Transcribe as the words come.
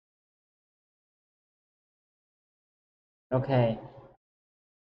Okay.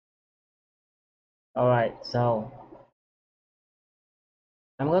 Alright, so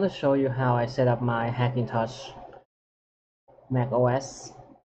I'm going to show you how I set up my Hackintosh Mac OS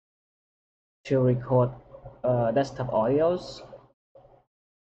to record desktop audios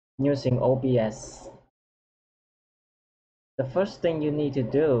using OBS. The first thing you need to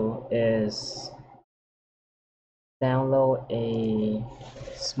do is download a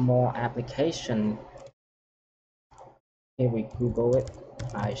small application. Here we Google it,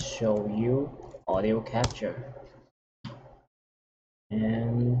 iShowU audio capture,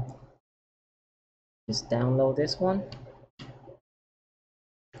 and just download this one.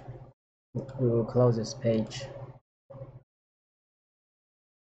 We will close this page.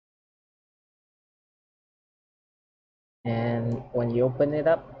 And when you open it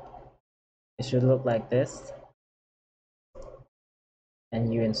up, it should look like this.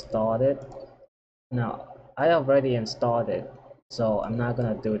 And you installed it. Now, I already installed it, so I'm not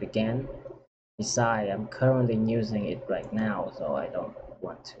gonna do it again. Besides, I'm currently using it right now, so I don't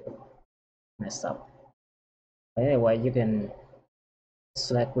want to mess up. But anyway, you can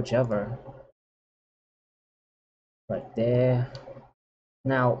select whichever right there.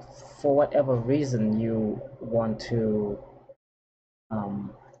 Now, for whatever reason you want to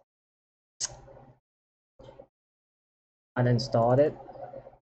uninstall it,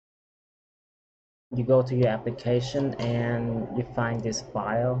 you go to your application and you find this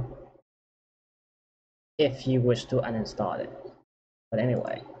file if you wish to uninstall it. But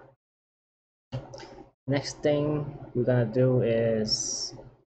anyway, next thing we're gonna do is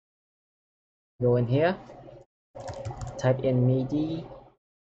go in here, type in MIDI,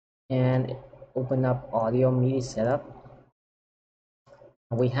 and open up audio MIDI setup.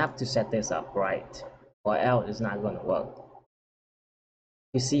 We have to set this up right, or else it's not gonna work.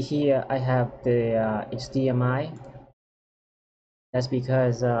 You see here I have the HDMI. That's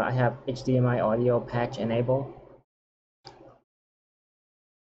because I have HDMI audio patch enabled.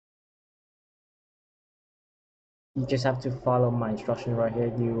 You just have to follow my instruction right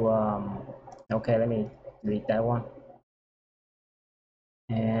here. Okay, let me delete that one.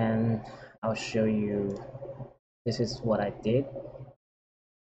 And I'll show you, this is what I did.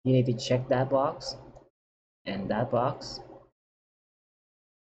 You need to check that box and that box.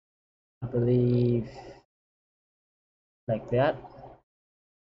 I believe like that.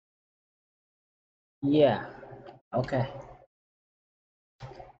 Yeah, okay.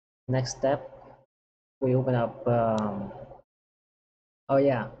 Next step, we open up, oh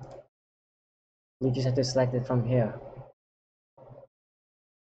yeah, we just have to select it from here.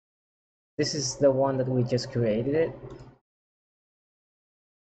 This is the one that we just created it.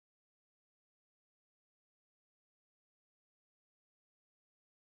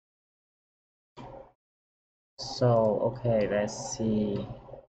 So, okay, let's see.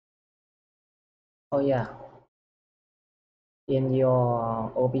 Oh yeah, in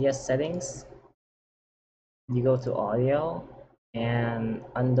your OBS settings, you go to audio, and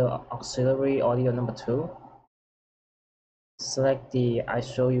under auxiliary audio number 2, select the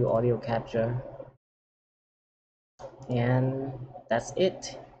iShowU audio capture, and that's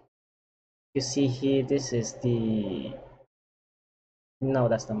it. You see here, this is the, no,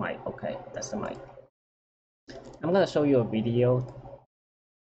 that's the mic. Okay, that's the mic. I'm gonna show you a video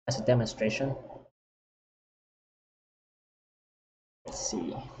as a demonstration. Let's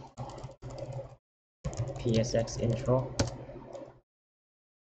see, PSX intro.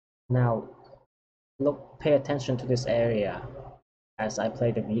 Now look, pay attention to this area as I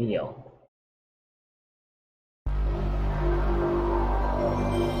play the video.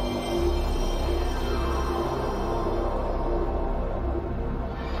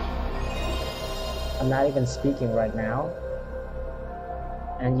 I'm not even speaking right now,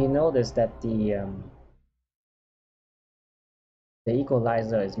 and you notice that the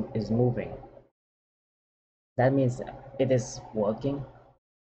equalizer is moving. That means it is working,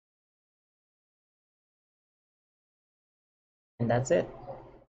 and that's it.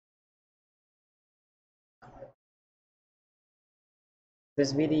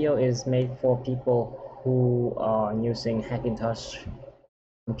 This video is made for people who are using Hackintosh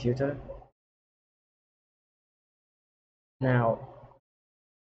computer. Now,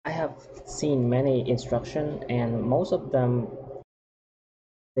 I have seen many instructions, and most of them,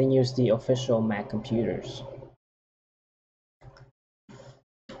 they use the official Mac computers.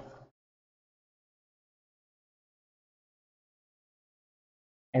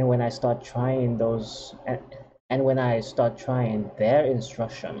 And when I start trying those, and when I start trying their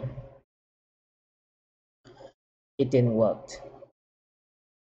instruction, it didn't work.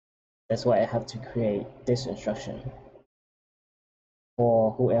 That's why I have to create this instruction.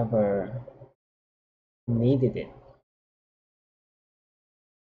 for whoever needed it.